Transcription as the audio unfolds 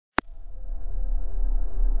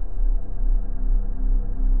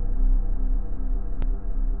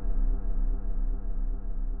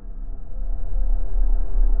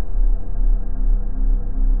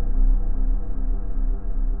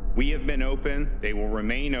We have been open, they will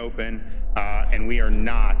remain open, and we are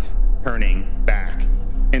not turning back.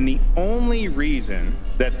 And the only reason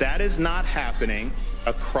that that is not happening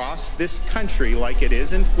across this country, like it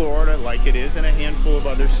is in Florida, like it is in a handful of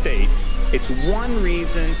other states, it's one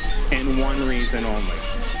reason and one reason only.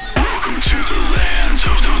 Welcome to the land,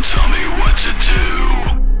 so don't tell me what to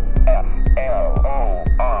do. F-L-O-R-I-D-A.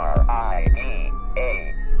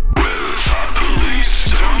 Where the thought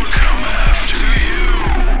police don't come after you.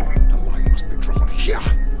 The line must be drawn here.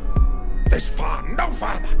 This far, no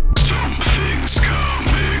farther. Something's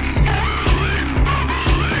coming, boiling,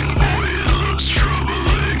 bubbling. Boy, it looks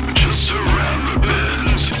troubling. Just around the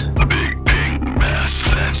bend, a big pink mess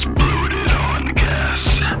that's bloated on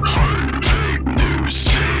gas. Hard fake news,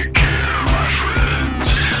 take care, my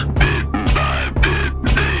friends. Bit by bit,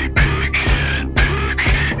 they pick and pick,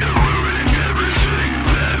 ruining everything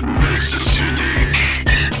that makes us unique.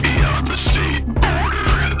 Beyond the state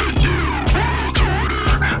border, the new world order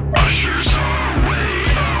ushers our way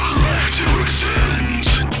of life to extend.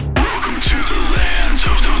 Welcome to the land, so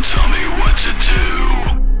don't tell me what to do.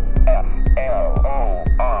 F-L-O-R-I-D-A.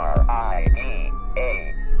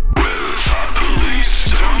 Where the thought police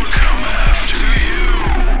don't come after you.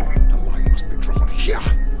 The line must be drawn here.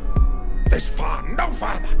 This far, no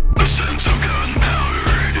farther. The sense of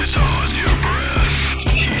gunpowder is on your breath.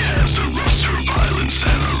 He has a lust for violence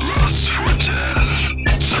and a lust for death.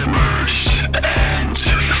 Submerged and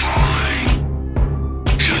falling.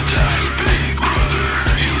 You die for big brother,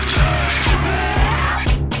 you die for war.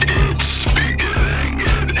 It's beginning,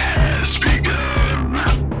 it has begun.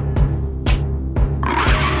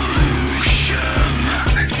 Revolution.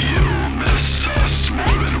 You'll miss us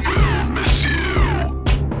more than we'll miss you.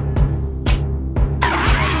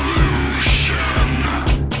 Revolution.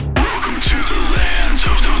 Welcome to the land,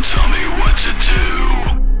 so don't tell me what to do.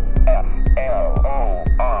 F-L-O-R-I-D-A.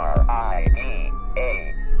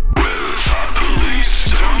 Where the thought police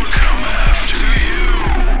don't come after you.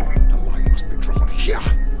 The line must be drawn here.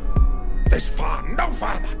 This far, no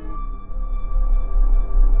farther.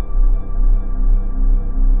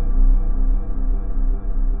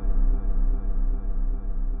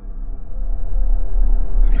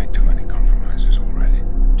 I made too many compromises already.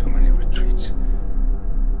 Too many retreats.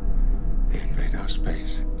 They invade our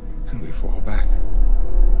space, and we fall back.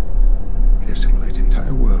 They assimilate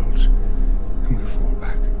entire worlds, and we fall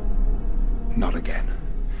back. Not again.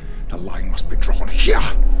 The line must be drawn here.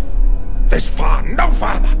 This far, no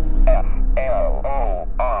farther. F-L-O-R-I-D-A.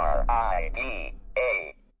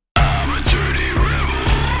 I'm a dirty rebel,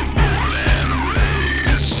 born and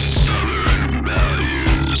raised. Southern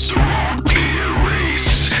values won't be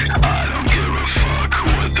erased. I don't give a fuck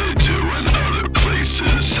what they do in other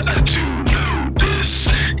places. I do know this,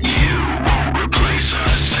 you won't replace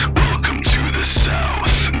us. Welcome to the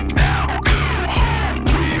South, now go home.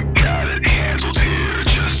 We've got it handled here,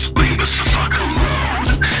 just leave us the fuck alone.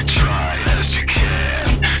 Try as you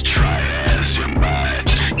can, try as you might.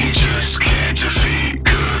 You just can't defeat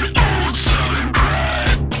good old Southern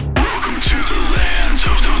pride. Welcome to the land, so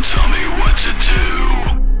don't tell me what to do.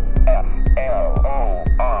 F-L-O-R-I-D-A.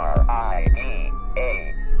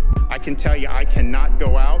 I can tell you, I cannot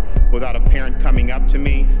go out without a parent coming up to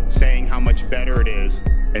me saying how much better it is.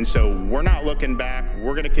 And so we're not looking back.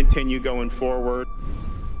 We're going to continue going forward.